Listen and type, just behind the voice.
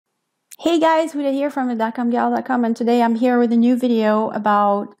Hey guys, Huda here from the.comgal.com, and today I'm here with a new video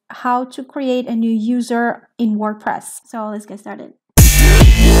about how to create a new user in WordPress. So let's get started.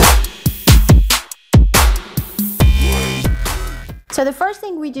 So the first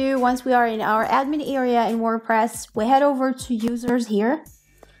thing we do once we are in our admin area in WordPress, we head over to users here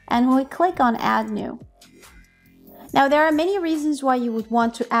and we click on add new. Now, there are many reasons why you would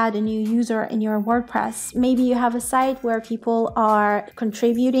want to add a new user in your WordPress. Maybe you have a site where people are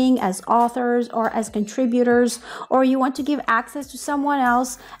contributing as authors or as contributors, or you want to give access to someone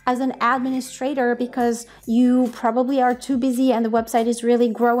else as an administrator because you probably are too busy and the website is really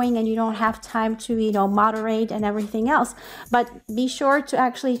growing and you don't have time to, moderate and everything else. But be sure to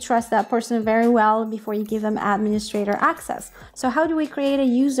actually trust that person very well before you give them administrator access. So how do we create a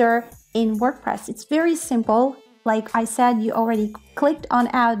user in WordPress? It's very simple. Like I said, you already clicked on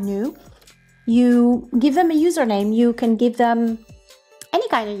add new. You give them a username. You can give them any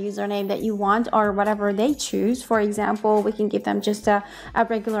kind of username that you want or whatever they choose. For example, we can give them just a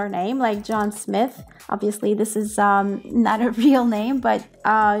regular name like John Smith. Obviously, this is not a real name, but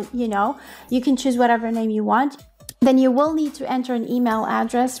you can choose whatever name you want. Then you will need to enter an email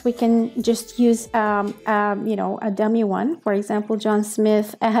address. We can just use, a dummy one. For example,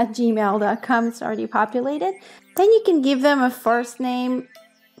 johnsmith@gmail.com. It's already populated. Then you can give them a first name,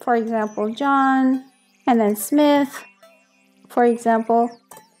 for example, John, and then Smith, for example.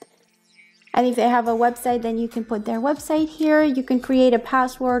 And if they have a website, then you can put their website here. You can create a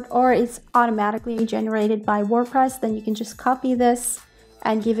password, or it's automatically generated by WordPress. Then you can just copy this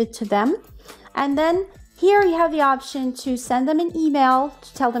and give it to them. And then here you have the option to send them an email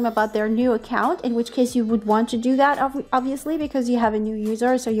to tell them about their new account, in which case you would want to do that, obviously, because you have a new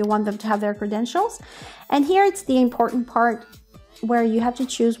user, so you want them to have their credentials. And here it's the important part where you have to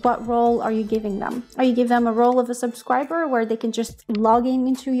choose what role are you giving them. Are you giving them a role of a subscriber where they can just log in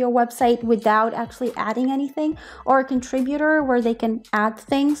into your website without actually adding anything, or a contributor where they can add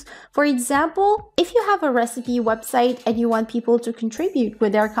things? For example, if you have a recipe website and you want people to contribute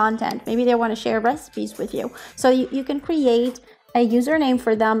with their content, maybe they want to share recipes with you. So you can create a username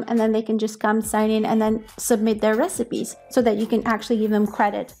for them, and then they can just come sign in and then submit their recipes so that you can actually give them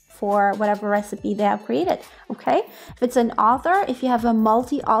credit for whatever recipe they have created. Okay, if it's an author, if you have a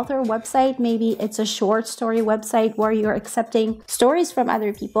multi-author website, maybe it's a short story website where you're accepting stories from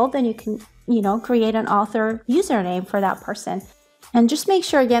other people, then you can create an author username for that person. And just make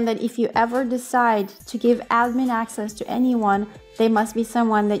sure again that if you ever decide to give admin access to anyone, they must be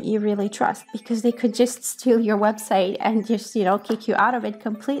someone that you really trust, because they could just steal your website and just kick you out of it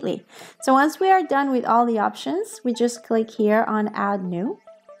completely. So once we are done with all the options, we just click here on add new.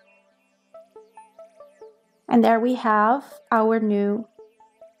 And there we have our new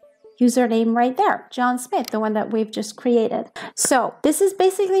username right there, John Smith, the one that we've just created. So this is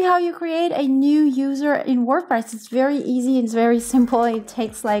basically how you create a new user in WordPress. It's very easy, it's very simple. It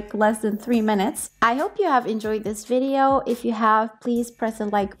takes like less than 3 minutes. I hope you have enjoyed this video. If you have, please press the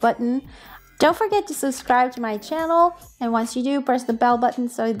like button. Don't forget to subscribe to my channel, and once you do, press the bell button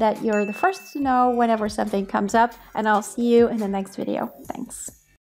so that you're the first to know whenever something comes up, and I'll see you in the next video. Thanks.